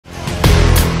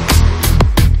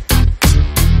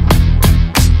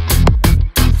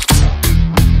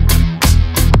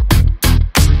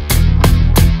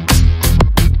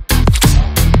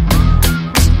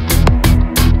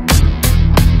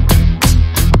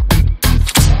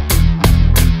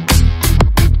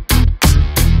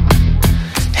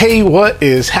Hey, what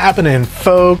is happening,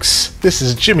 folks? This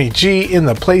is Jimmy G in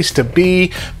the place to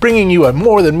be, bringing you a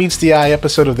more than meets the eye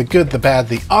episode of The Good, the Bad,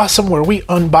 the Awesome, where we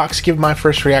unbox, give my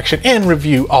first reaction, and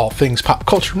review all things pop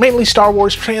culture, mainly Star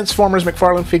Wars, Transformers,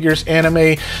 McFarlane figures,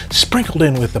 anime, sprinkled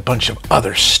in with a bunch of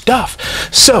other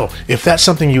stuff. So, if that's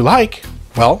something you like,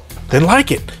 well, then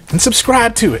like it and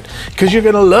subscribe to it, because you're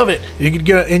gonna love it.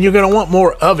 You're gonna want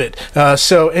more of it.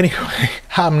 So anyway,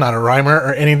 I'm not a rhymer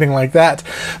or anything like that,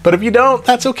 but if you don't,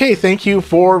 that's okay. Thank you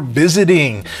for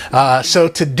visiting. So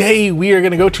today we are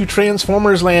gonna go to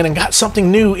Transformers Land and got something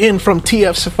new in from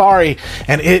TF Safari,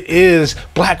 and it is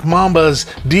Black Mamba's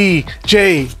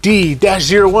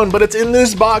DJD-01, but it's in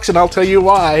this box, and I'll tell you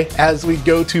why as we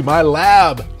go to my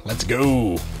lab. Let's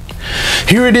go.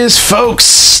 Here it is,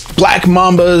 folks. Black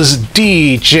Mamba's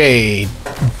DJD,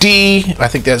 I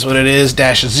think that's what it is,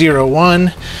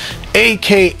 -01,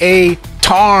 aka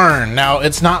Tarn. Now,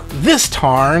 it's not this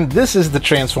Tarn, this is the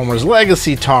Transformers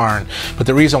Legacy Tarn, but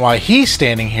the reason why he's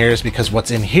standing here is because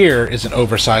what's in here is an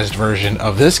oversized version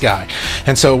of this guy.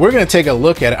 And so we're going to take a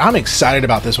look at it. I'm excited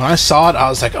about this. When I saw it, I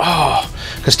was like, oh,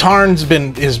 because Tarn's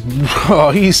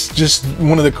he's just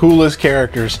one of the coolest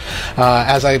characters.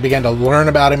 As I began to learn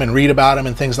about him and read about him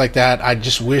and things like that, I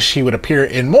just wish he would appear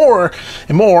in more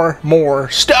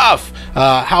stuff.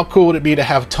 How cool would it be to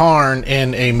have Tarn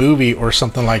in a movie or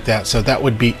something like that? So that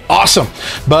would be awesome.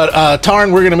 But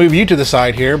Tarn, we're going to move you to the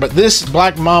side here, but this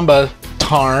Black Mamba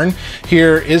Tarn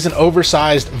here is an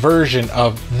oversized version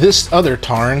of this other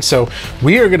Tarn, so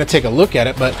we are going to take a look at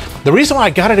it. But the reason why I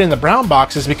got it in the brown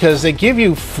box is because they give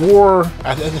you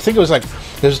I think it was like,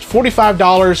 there's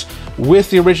 $45 with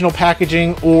the original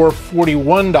packaging or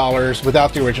 $41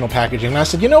 without the original packaging. And I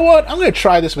said, you know what, I'm going to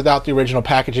try this without the original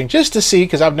packaging just to see,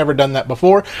 because I've never done that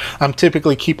before. I'm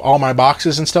typically keep all my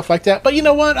boxes and stuff like that, but you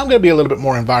know what, I'm going to be a little bit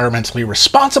more environmentally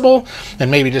responsible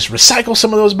and maybe just recycle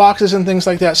some of those boxes and things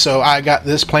like that. So I got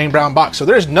this plain brown box, so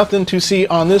there's nothing to see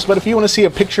on this, but if you want to see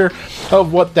a picture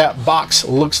of what that box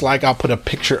looks like, I'll put a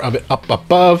picture of it up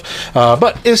above.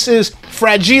 But this is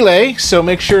fragile, so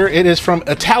make sure it is from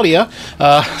Italia.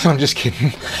 I'm just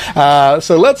kidding.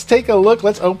 So let's take a look.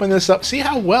 Let's open this up, see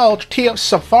how well TF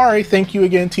Safari, thank you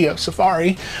again TF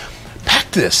Safari,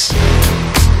 packed this.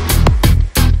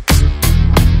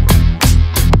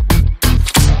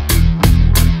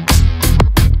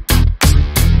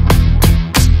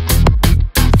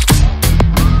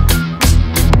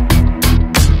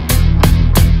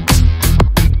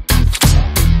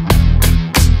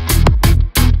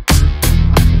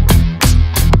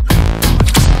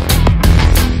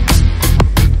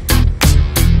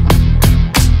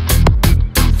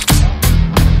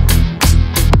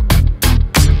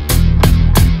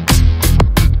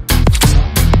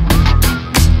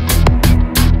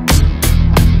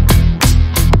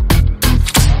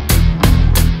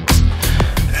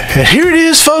 And here it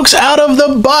is, folks, out of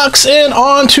the box and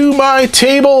onto my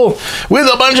table with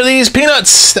a bunch of these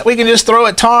peanuts that we can just throw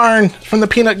at Tarn from the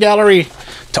peanut gallery.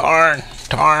 Tarn,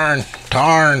 Tarn,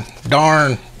 Tarn,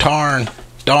 darn, Tarn,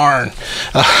 darn.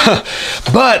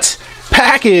 But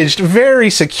packaged very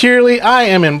securely. I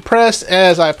am impressed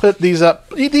as I put these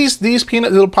up. These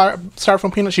peanut, little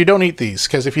styrofoam peanuts, you don't eat these,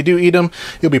 because if you do eat them,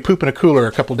 you'll be pooping a cooler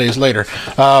a couple days later.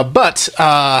 But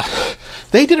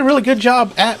they did a really good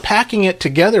job at packing it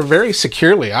together very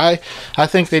securely. I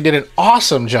think they did an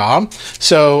awesome job.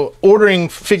 So ordering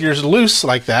figures loose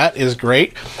like that is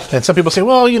great. And some people say,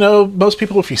 well, you know, most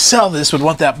people, if you sell this, would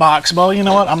want that box. Well, you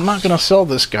know what? I'm not going to sell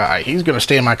this guy. He's going to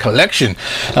stay in my collection.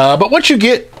 But what you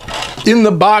get in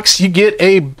the box, you get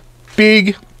a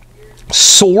big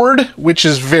sword, which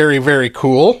is very, very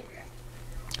cool.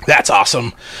 That's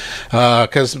awesome,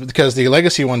 because the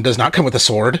Legacy one does not come with a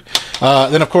sword.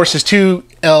 Then, of course, there's two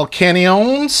El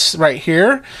Canyons right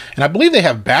here, and I believe they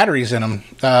have batteries in them,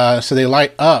 so they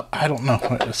light up. I don't know.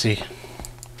 Let's see.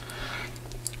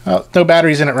 No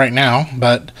batteries in it right now,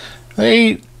 but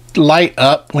they light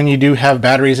up when you do have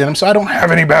batteries in them, so I don't have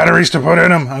any batteries to put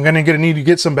in them. I'm going to need to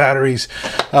get some batteries.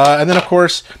 And then, of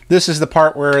course, this is the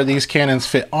part where these cannons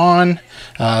fit on,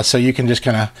 so you can just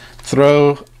kind of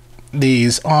throw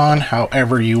these on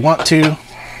however you want to,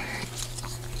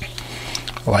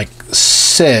 like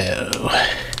so.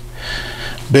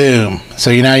 Boom.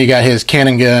 So now you got his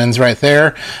cannon guns right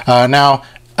there. Now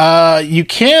you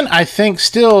can, I think,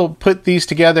 still put these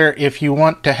together if you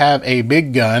want to have a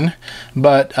big gun,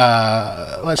 but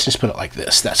let's just put it like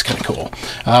this. That's kind of cool.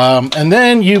 And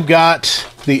then you've got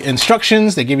the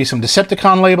instructions. They give you some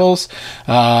Decepticon labels,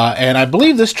 and I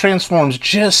believe this transforms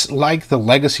just like the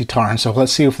Legacy Tarn. So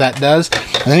let's see if that does.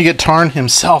 And then you get Tarn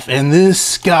himself, and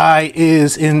this guy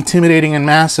is intimidating and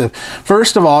massive.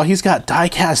 First of all, he's got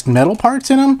die-cast metal parts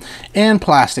in him and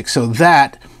plastic, so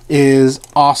that is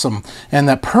awesome. And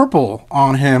that purple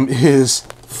on him is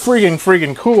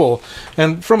friggin' cool.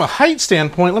 And from a height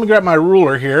standpoint, let me grab my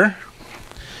ruler here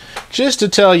just to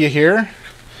tell you here.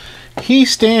 He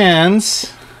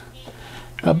stands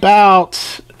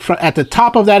about, at the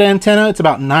top of that antenna, it's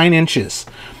about 9 inches.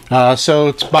 So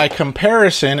it's by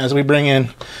comparison, as we bring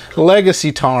in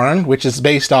Legacy Tarn, which is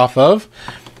based off of,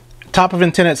 top of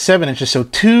antenna at 7 inches, so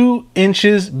 2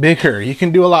 inches bigger. You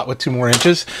can do a lot with 2 more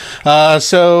inches.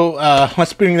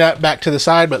 Let's bring that back to the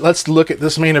side, but let's look at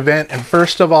this main event. And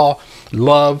first of all,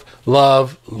 love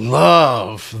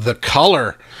the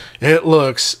color. It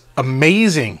looks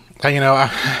amazing.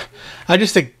 I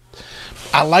just think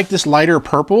I like this lighter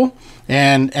purple,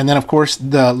 and then of course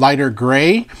the lighter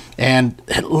gray, and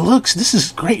this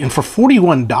is great. And for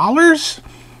 $41,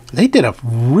 they did a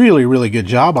really good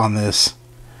job on this.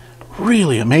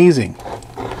 Really amazing.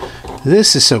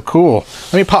 This is so cool.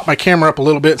 Let me pop my camera up a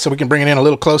little bit so we can bring it in a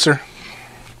little closer.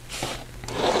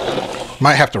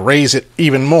 Might have to raise it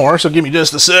even more, so give me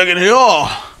just a second here.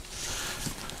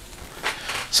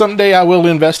 Someday I will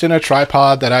invest in a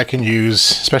tripod that I can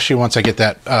use, especially once I get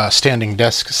that standing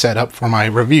desk set up for my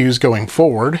reviews going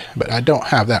forward, but I don't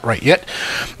have that right yet.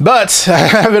 But I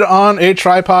have it on a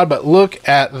tripod, but look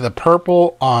at the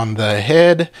purple on the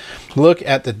head. Look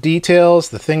at the details,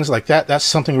 the things like that. That's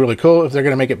something really cool. If they're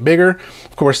going to make it bigger,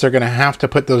 of course, they're going to have to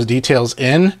put those details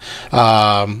in.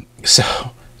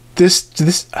 So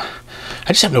this, I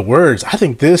just have no words. I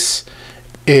think this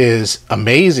is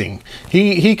amazing.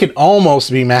 He could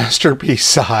almost be masterpiece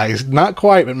sized, not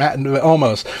quite, but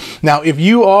almost. Now, if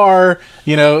you are,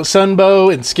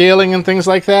 Sunbow and scaling and things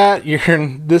like that,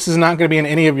 this is not going to be in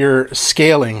any of your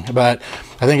scaling. But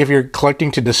I think if you're collecting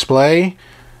to display,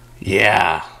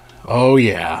 yeah, oh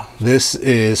yeah, this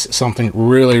is something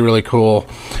really cool.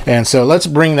 And so let's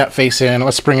bring that face in.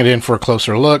 Let's bring it in for a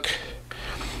closer look.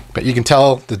 But you can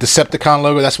tell the Decepticon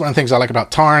logo. That's one of the things I like about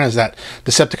Tarn, is that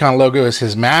Decepticon logo is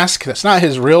his mask. That's not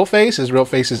his real face. His real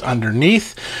face is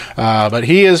underneath. But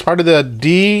he is part of the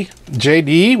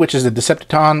DJD, which is the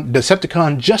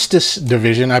Decepticon Justice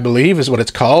Division, I believe is what it's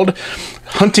called.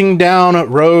 Hunting down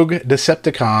rogue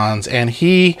Decepticons. And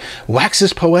he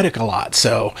waxes poetic a lot.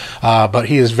 So, but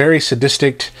he is very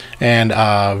sadistic and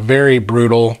very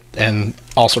brutal and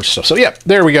all sorts of stuff. So yeah,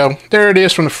 there we go. There it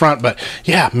is from the front. But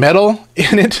yeah, metal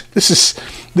in it. This is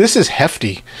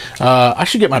hefty. I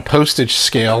should get my postage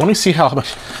scale. Let me see how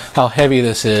heavy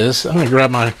this is. I'm gonna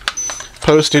grab my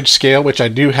postage scale, which I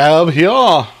do have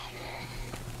here,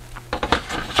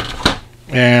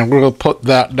 and we're gonna put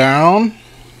that down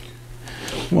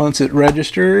once it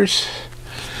registers.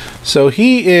 So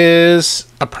he is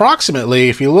approximately,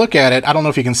 if you look at it, I don't know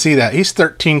if you can see that, he's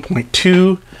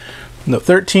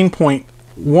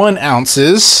 13.1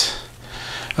 ounces,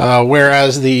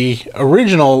 whereas the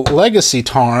original Legacy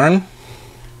Tarn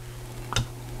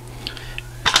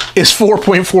is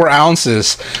 4.4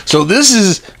 ounces. So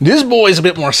this boy's a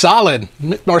bit more solid,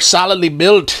 more solidly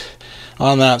built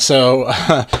on that. So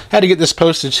had to get this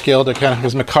postage scale to kind of,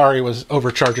 because Mercari was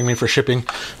overcharging me for shipping,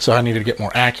 so I needed to get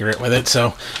more accurate with it.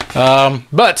 So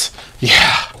but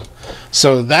yeah,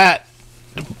 so that,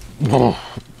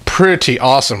 pretty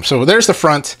awesome. So there's the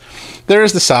front,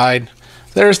 there's the side,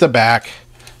 there's the back,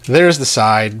 there's the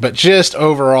side, but just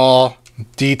overall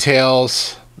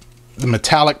details, the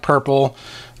metallic purple,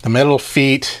 the metal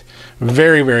feet,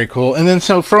 very cool. And then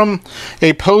so from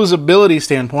a posability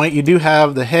standpoint, you do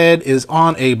have the head is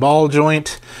on a ball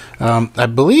joint. I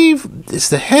believe, does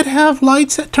the head have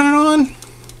lights that turn on?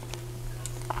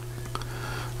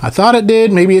 I thought it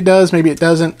did. Maybe it does, maybe it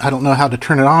doesn't. I don't know how to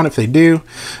turn it on if they do.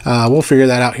 We'll figure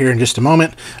that out here in just a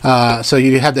moment. So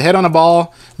you have the head on a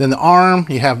ball, then the arm,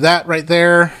 you have that right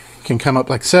there, can come up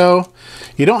like so.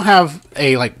 You don't have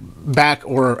a back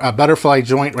or a butterfly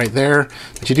joint right there,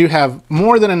 but you do have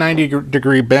more than a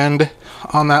 90-degree bend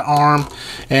on that arm,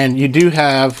 and you do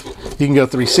have, you can go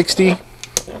 360,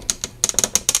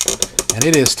 and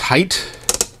it is tight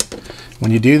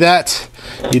when you do that.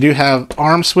 You do have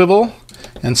arm swivel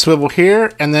and swivel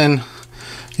here, and then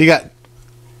you got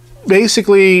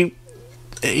basically,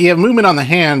 you have movement on the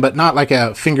hand, but not like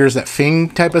a fingers that fing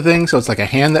type of thing. So it's like a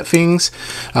hand that fings.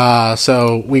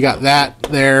 So we got that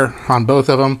there on both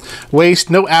of them. Waist,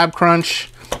 no ab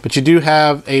crunch, but you do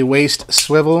have a waist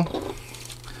swivel.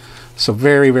 So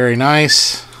very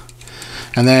nice.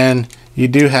 And then you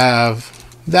do have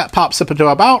that pops up into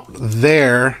about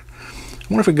there. I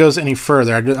wonder if it goes any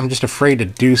further. I'm just afraid to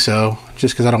do so,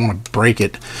 just because I don't want to break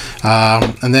it.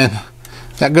 And then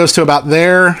that goes to about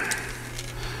there.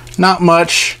 Not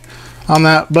much on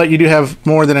that, but you do have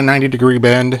more than a 90-degree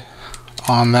bend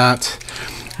on that.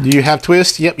 Do you have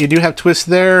twist? Yep, you do have twist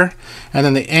there. And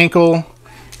then the ankle,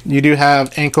 you do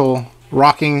have ankle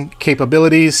rocking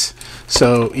capabilities.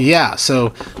 So yeah,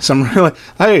 so some really,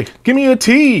 hey, give me a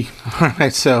T. All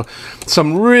right, so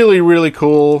some really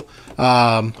cool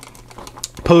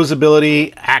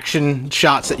posability action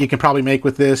shots that you can probably make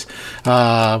with this.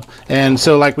 And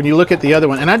so like when you look at the other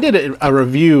one, and I did a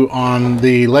review on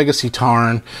the Legacy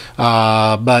Tarn,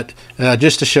 but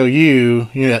just to show you,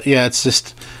 yeah, it's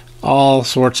just all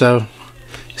sorts of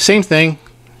same thing.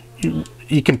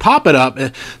 You can pop it up,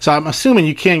 so I'm assuming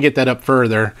you can get that up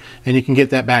further, and you can get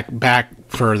that back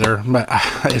further, but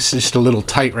it's just a little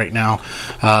tight right now.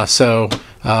 So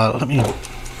let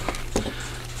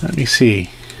me see.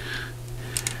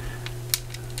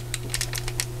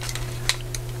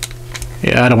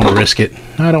 Yeah, I don't want to risk it.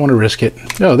 I don't want to risk it.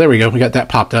 Oh, there we go. We got that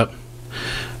popped up.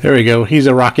 There we go. He's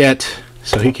a rocket,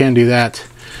 so he can do that.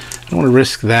 I don't want to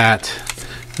risk that.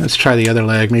 Let's try the other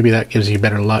leg. Maybe that gives you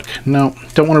better luck. No,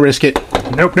 don't want to risk it.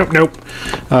 Nope.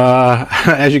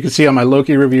 As you can see on my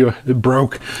Loki review, it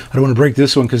broke. I don't want to break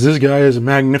this one because this guy is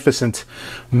magnificent.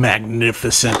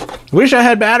 Wish I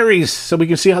had batteries so we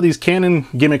can see how these cannon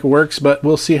gimmick works, but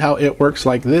we'll see how it works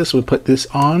like this. We'll put this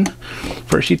on.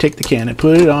 First you take the cannon,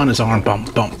 put it on his arm,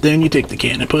 bump. Then you take the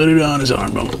cannon, put it on his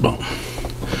arm, bump.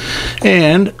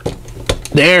 And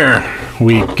there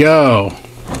we go.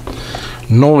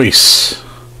 Nice.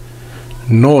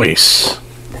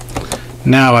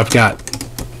 Now I've got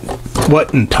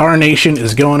what in tarnation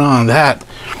is going on. That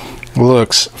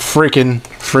looks freaking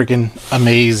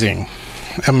amazing.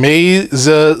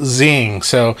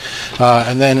 So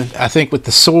and then I think with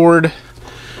the sword,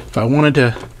 if I wanted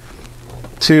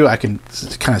to I can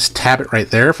kind of tap it right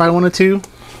there if I wanted to,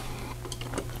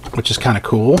 which is kind of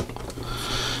cool.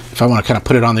 If I want to kind of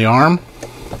put it on the arm,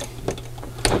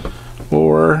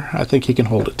 or I think he can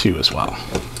hold it too as well.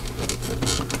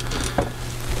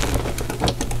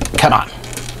 Come on.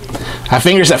 I have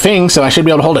fingers that fing, so I should be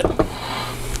able to hold it.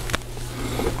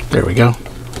 There we go.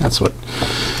 That's what.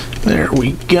 There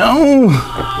we go.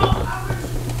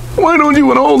 Why don't you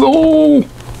want all the hole?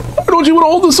 Why don't you want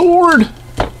all the sword?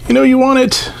 You know you want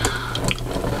it.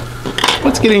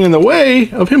 What's getting in the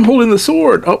way of him holding the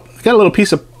sword? Oh, got a little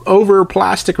piece of over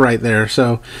plastic right there,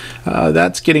 so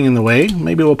that's getting in the way.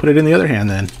 Maybe we'll put it in the other hand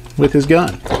then with his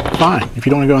gun. Fine. If you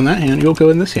don't want to go in that hand, you'll go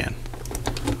in this hand.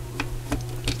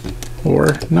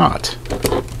 Or not.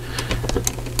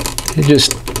 It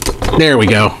just, there we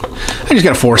go. I just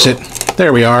gotta force it.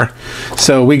 There we are.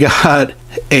 So we got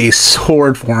a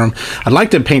sword for him. I'd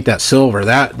like to paint that silver.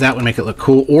 That would make it look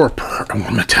cool. Or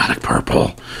metallic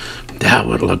purple. That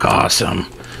would look awesome.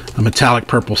 A metallic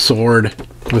purple sword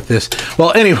with this.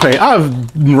 Well, anyway,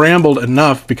 I've rambled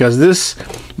enough because this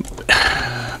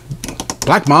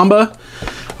Black Mamba,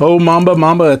 oh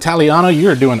Mamba Italiano,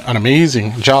 you're doing an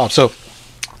amazing job. So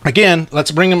again,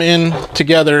 let's bring them in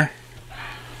together.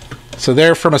 So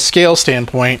there, from a scale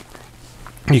standpoint,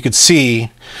 you could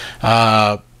see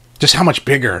just how much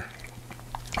bigger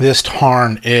this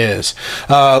Tarn is.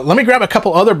 Let me grab a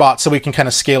couple other bots so we can kind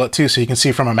of scale it too, so you can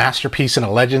see from a masterpiece and a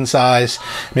legend size,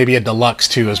 maybe a deluxe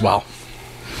too as well.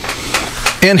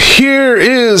 And here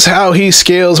is how he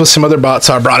scales with some other bots.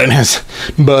 I brought in his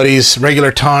buddies,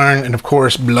 regular Tarn, and of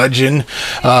course Bludgeon.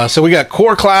 So we got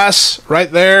Core Class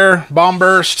right there, Bomb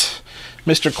Burst,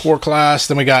 Mr. Core Class.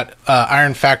 Then we got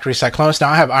Iron Factory Cyclonus. Now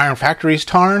I have Iron Factory's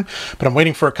Tarn, but I'm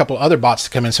waiting for a couple other bots to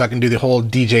come in so I can do the whole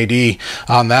DJD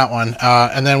on that one.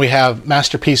 And then we have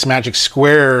Masterpiece Magic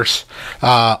Squares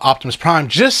Optimus Prime.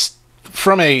 Just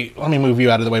from a, let me move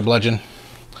you out of the way, Bludgeon.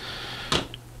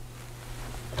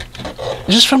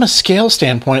 Just from a scale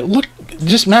standpoint, look,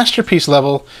 just masterpiece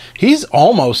level, he's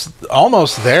almost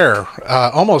there,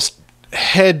 almost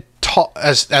head tall,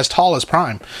 as tall as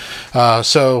Prime.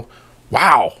 So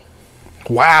wow.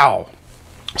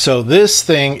 So this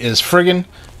thing is friggin'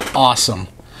 awesome.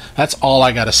 That's all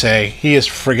I gotta say. He is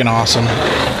friggin' awesome.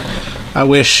 I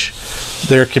wish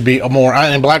there could be a more.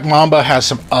 And Black Mamba has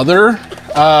some other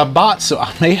bots, so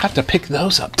I may have to pick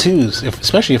those up too,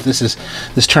 especially if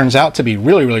this turns out to be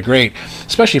really great,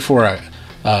 especially for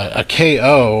a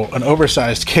KO, an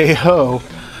oversized KO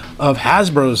of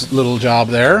Hasbro's little job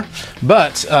there.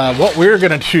 But what we're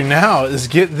gonna do now is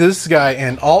get this guy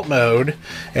in alt mode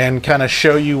and kind of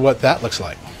show you what that looks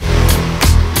like.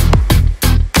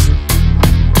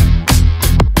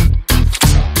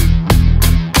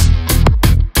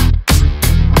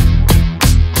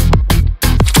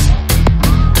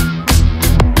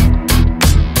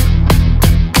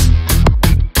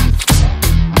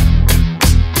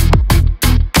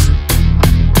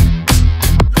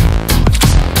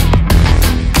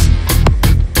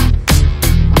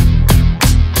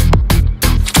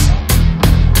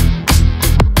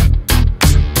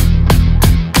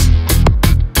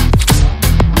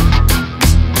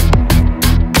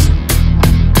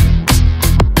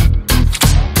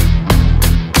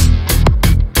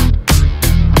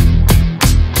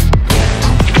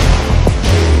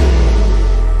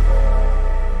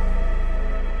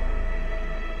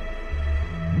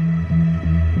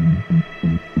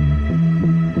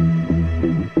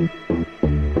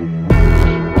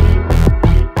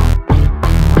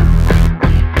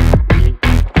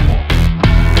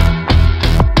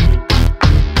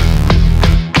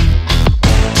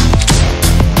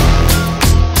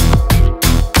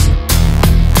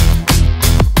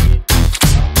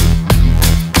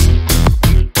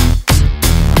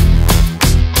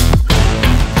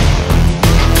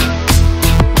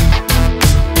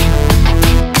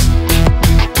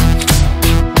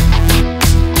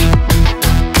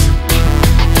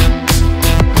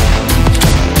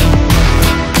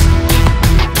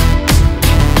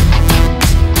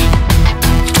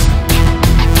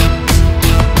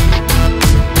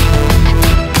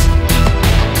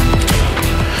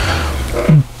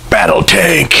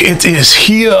 tank. It is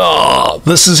here.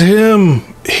 This is him.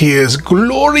 He is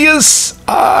glorious.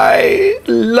 I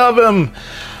love him.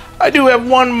 I do have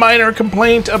one minor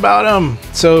complaint about him.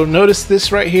 So notice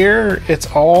this right here. It's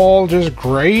all just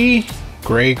gray.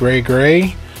 Gray, gray,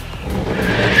 gray.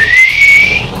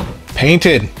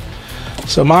 Painted.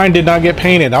 So mine did not get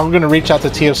painted. I'm going to reach out to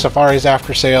TF Safari's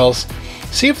after sales.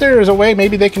 See if there is a way,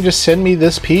 maybe they can just send me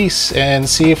this piece and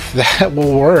see if that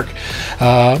will work.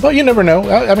 But you never know.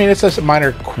 I mean, it's just a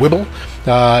minor quibble.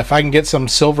 If I can get some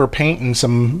silver paint and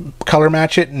some color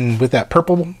match it, and with that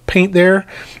purple paint there,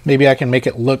 maybe I can make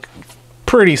it look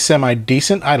pretty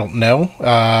semi-decent. I don't know.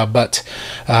 But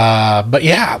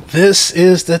yeah, this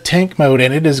is the tank mode,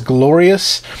 and it is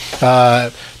glorious.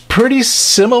 Pretty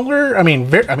similar. I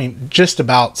mean, just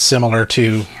about similar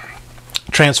to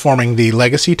transforming the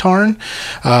Legacy Tarn,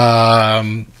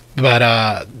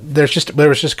 but there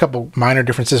was just a couple minor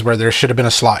differences where there should have been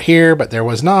a slot here, but there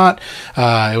was not.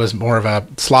 It was more of a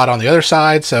slot on the other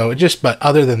side. So but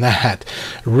other than that,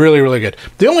 really, really good.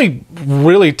 The only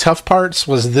really tough parts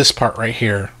was this part right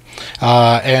here.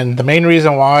 And the main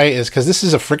reason why is because this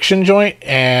is a friction joint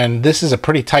and this is a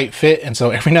pretty tight fit, and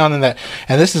so every now and then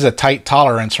and this is a tight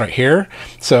tolerance right here,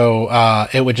 so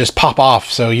it would just pop off,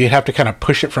 so you'd have to kind of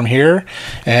push it from here,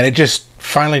 and it just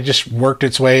finally just worked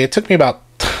its way. It took me about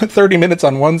 30 minutes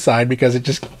on one side because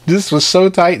this was so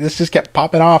tight, this just kept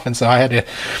popping off, and so I had to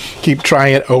keep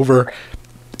trying it over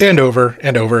and over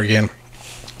and over again.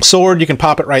 Sword, you can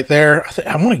pop it right there.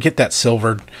 I want to get that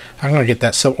silvered. I'm going to get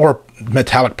that silver or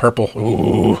metallic purple.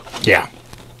 Ooh, yeah.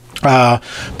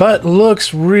 But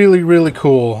looks really, really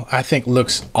cool. I think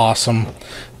looks awesome.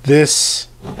 This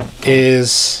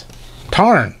is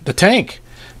Tarn, the tank.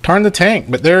 Tarn the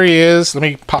tank. But there he is. Let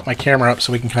me pop my camera up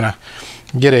so we can kind of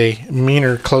get a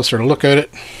meaner, closer look at it.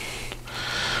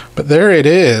 But there it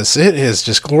is. It is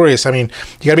just glorious. I mean,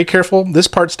 you got to be careful. This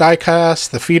part's die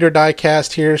cast, the feet are die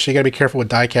cast here, so you got to be careful with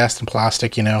die cast and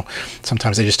plastic, you know.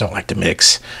 Sometimes they just don't like to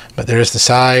mix. But there's the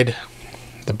side,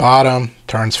 the bottom,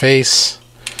 Tarn's face,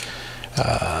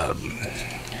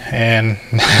 and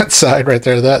that side right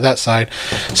there, that side.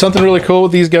 Something really cool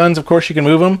with these guns, of course, you can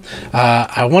move them.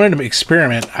 I wanted to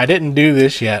experiment. I didn't do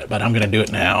this yet, but I'm going to do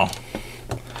it now.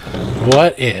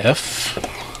 What if...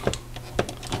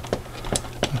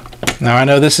 Now, I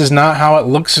know this is not how it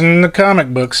looks in the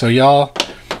comic book, so y'all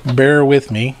bear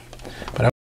with me. But I'll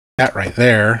put that right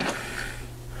there.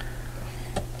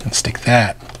 And stick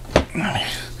that.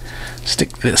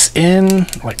 Stick this in,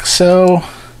 like so.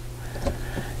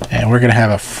 And we're going to have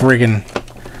a friggin'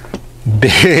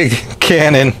 big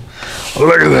cannon.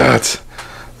 Look at that.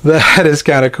 That is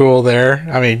kind of cool there.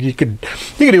 I mean, you could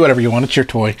do whatever you want. It's your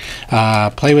toy.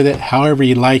 Play with it however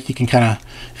you like. You can kind of,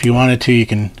 if you wanted to, you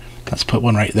can... Let's put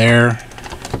one right there.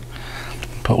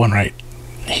 Put one right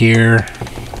here.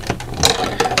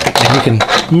 And you can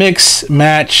mix,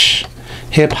 match,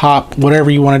 hip hop, whatever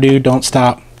you want to do. Don't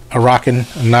stop a rocking,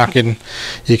 a knocking.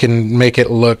 You can make it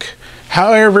look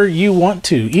however you want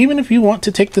to. Even if you want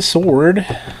to take the sword,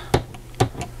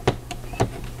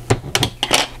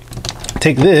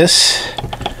 take this.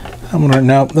 I'm gonna,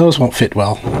 no, those won't fit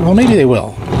well. Well, maybe they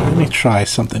will. Let me try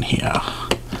something here.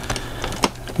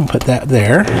 I'll put that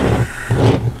there.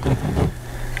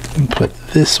 And put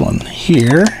this one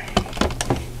here.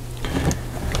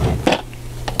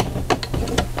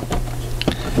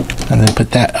 And then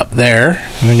put that up there.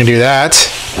 And we can do that.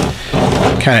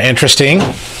 Kind of interesting.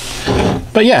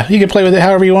 But yeah, you can play with it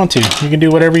however you want to. You can do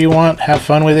whatever you want. Have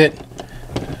fun with it.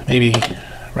 Maybe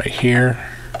right here.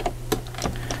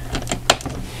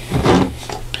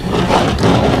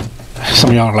 Some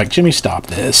of y'all are like, Jimmy, stop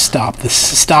this, stop this,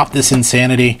 stop this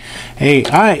insanity. Hey,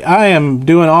 I am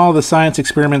doing all the science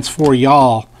experiments for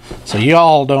y'all, so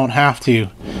y'all don't have to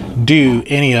do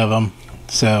any of them.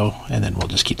 So, and then we'll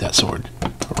just keep that sword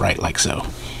right like so.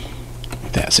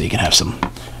 Like that, so you can have some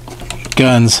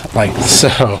guns like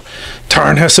so.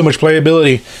 Tarn has so much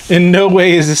playability. In no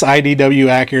way is this IDW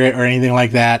accurate or anything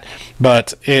like that,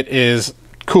 but it is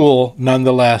cool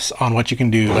nonetheless on what you can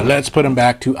do. But let's put them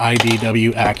back to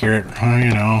IDW accurate,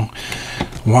 you know.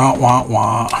 Wah wah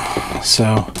wah.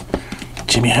 So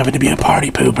Jimmy having to be a party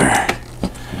pooper.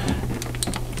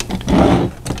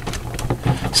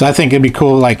 So I think it'd be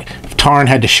cool, like if Tarn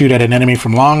had to shoot at an enemy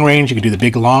from long range, you could do the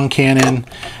big long cannon.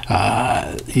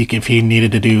 If he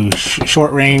needed to do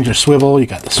short range or swivel, you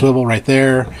got the swivel right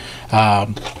there.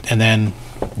 And then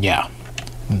yeah,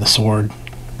 and the sword,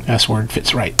 S-word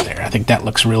fits right there. I think that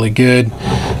looks really good,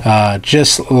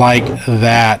 just like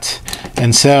that.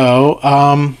 And so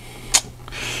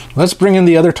let's bring in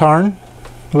the other Tarn,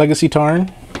 Legacy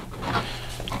Tarn,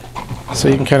 so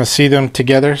you can kind of see them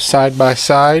together side by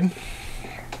side.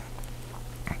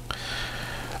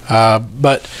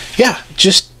 But yeah,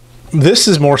 just this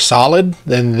is more solid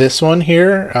than this one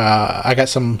here. I got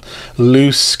some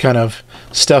loose kind of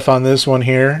stuff on this one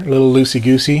here, a little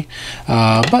loosey-goosey,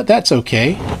 but that's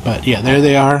okay. But yeah, there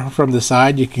they are from the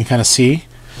side. You can kind of see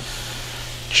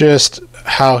just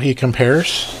how he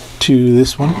compares to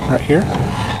this one right here.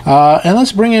 And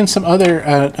let's bring in some other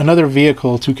another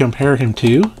vehicle to compare him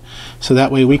to, so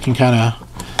that way we can kind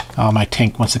of my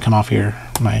tank wants to come off here,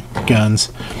 my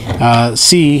guns,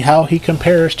 see how he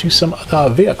compares to some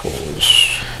other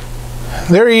vehicles.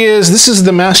 There he is. This is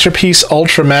the Masterpiece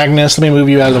Ultra Magnus. Let me move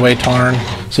you out of the way, Tarn,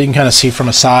 so you can kind of see from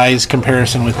a size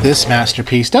comparison with this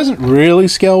Masterpiece. Doesn't really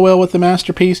scale well with the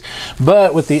Masterpiece,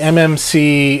 but with the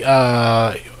MMC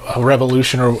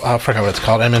Revolution, or I forgot what it's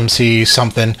called, MMC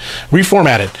something,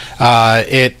 reformatted,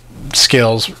 it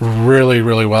scales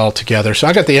really well together. So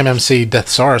I got the MMC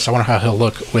Deathsaurus. I wonder how he'll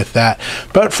look with that.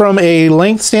 But from a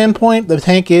length standpoint, the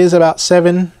tank is about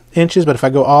 7 inches, but if I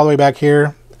go all the way back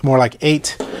here, more like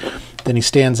 8, then he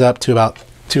stands up to about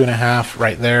 2.5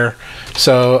 right there.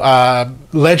 So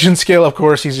legend scale, of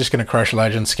course, he's just going to crush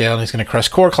legend scale, and he's going to crush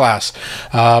core class,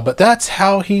 but that's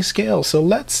how he scales. So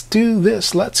let's do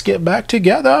this. Let's get back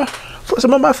together for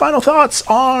some of my final thoughts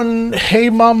on Hey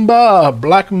Mamba,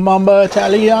 Black Mamba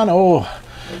Italiano,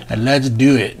 and let's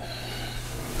do it.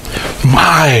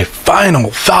 My final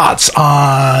thoughts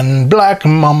on Black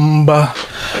Mamba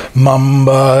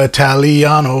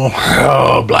Italiano,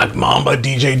 Black Mamba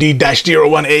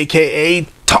DJD-01 aka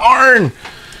Tarn,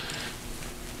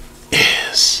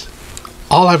 is,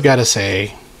 all I've got to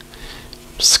say,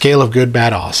 scale of good,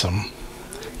 bad, awesome.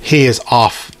 He is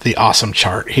off the awesome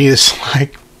chart. He is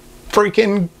like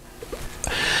freaking,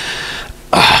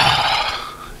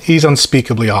 he's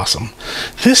unspeakably awesome.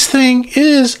 This thing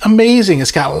is amazing.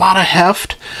 It's got a lot of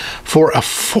heft for a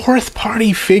fourth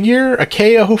party figure, a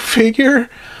KO figure.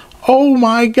 Oh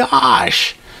my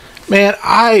gosh, man,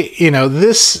 you know,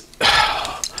 this,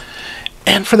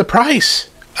 and for the price,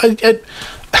 I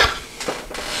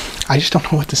just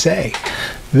don't know what to say.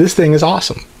 This thing is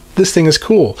awesome. This thing is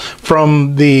cool.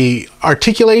 From the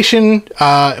articulation,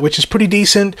 which is pretty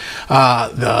decent,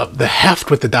 the heft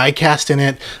with the die cast in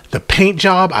it, the paint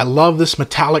job. I love this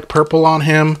metallic purple on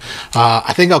him.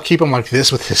 I think I'll keep him like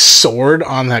this with his sword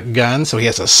on that gun, so he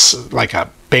has like a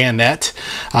bayonet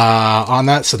on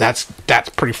that. So that's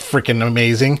pretty freaking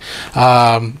amazing.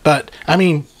 But I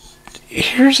mean,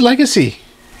 here's Legacy,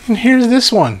 and here's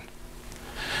this one.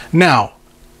 Now,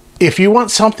 if you want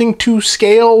something to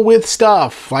scale with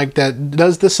stuff, like that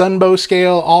does the Sunbow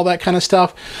scale, all that kind of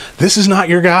stuff, this is not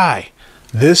your guy.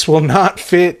 This will not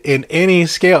fit in any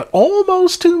scale.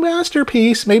 Almost to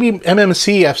Masterpiece. Maybe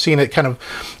MMC, I've seen it kind of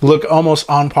look almost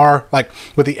on par, like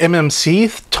with the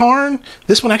MMC Tarn.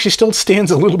 This one actually still stands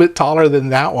a little bit taller than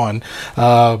that one.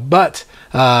 But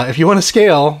if you want to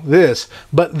scale this,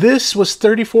 but this was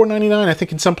 $34.99. I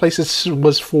think in some places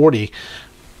was $40.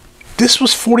 This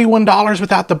was $41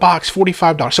 without the box,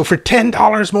 $45. So for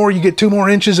 $10 more, you get 2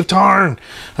 more inches of Tarn.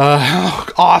 How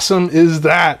awesome is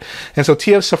that? And so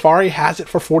TF Safari has it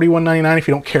for $41.99 if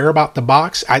you don't care about the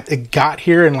box. It got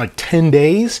here in like 10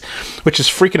 days, which is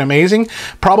freaking amazing.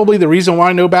 Probably the reason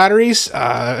why no batteries.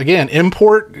 Again,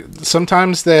 import.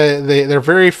 Sometimes they're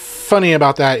very funny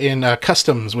about that in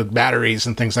customs with batteries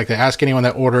and things like that. Ask anyone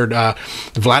that ordered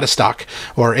Vladivostok,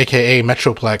 or AKA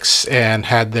Metroplex, and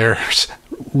had their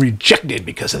rejected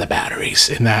because of the batteries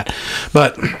in that.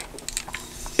 But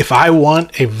if I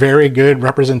want a very good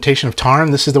representation of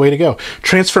Tarn, this is the way to go.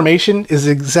 Transformation is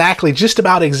just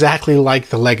about exactly like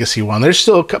the Legacy one. There's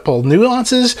still a couple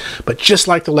nuances, but just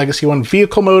like the Legacy one.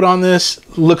 Vehicle mode on this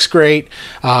looks great.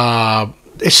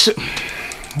 It's,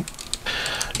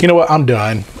 you know what? I'm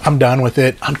done. I'm done with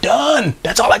it. I'm done.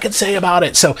 That's all I can say about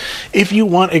it. So if you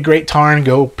want a great Tarn,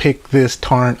 go pick this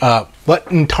Tarn up.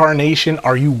 What in tarnation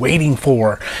are you waiting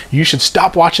for? You should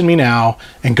stop watching me now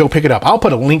and go pick it up. I'll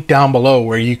put a link down below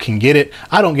where you can get it.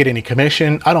 I don't get any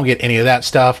commission. I don't get any of that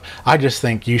stuff. I just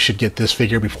think you should get this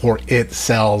figure before it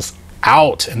sells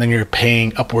out, and then you're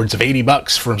paying upwards of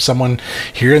 $80 from someone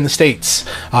here in the States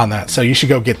on that. So you should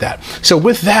go get that. So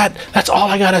with that, that's all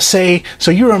I gotta say. So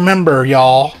you remember,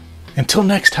 y'all, until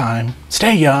next time,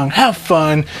 stay young, have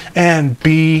fun, and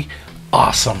be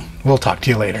awesome. We'll talk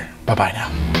to you later. Bye-bye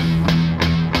now.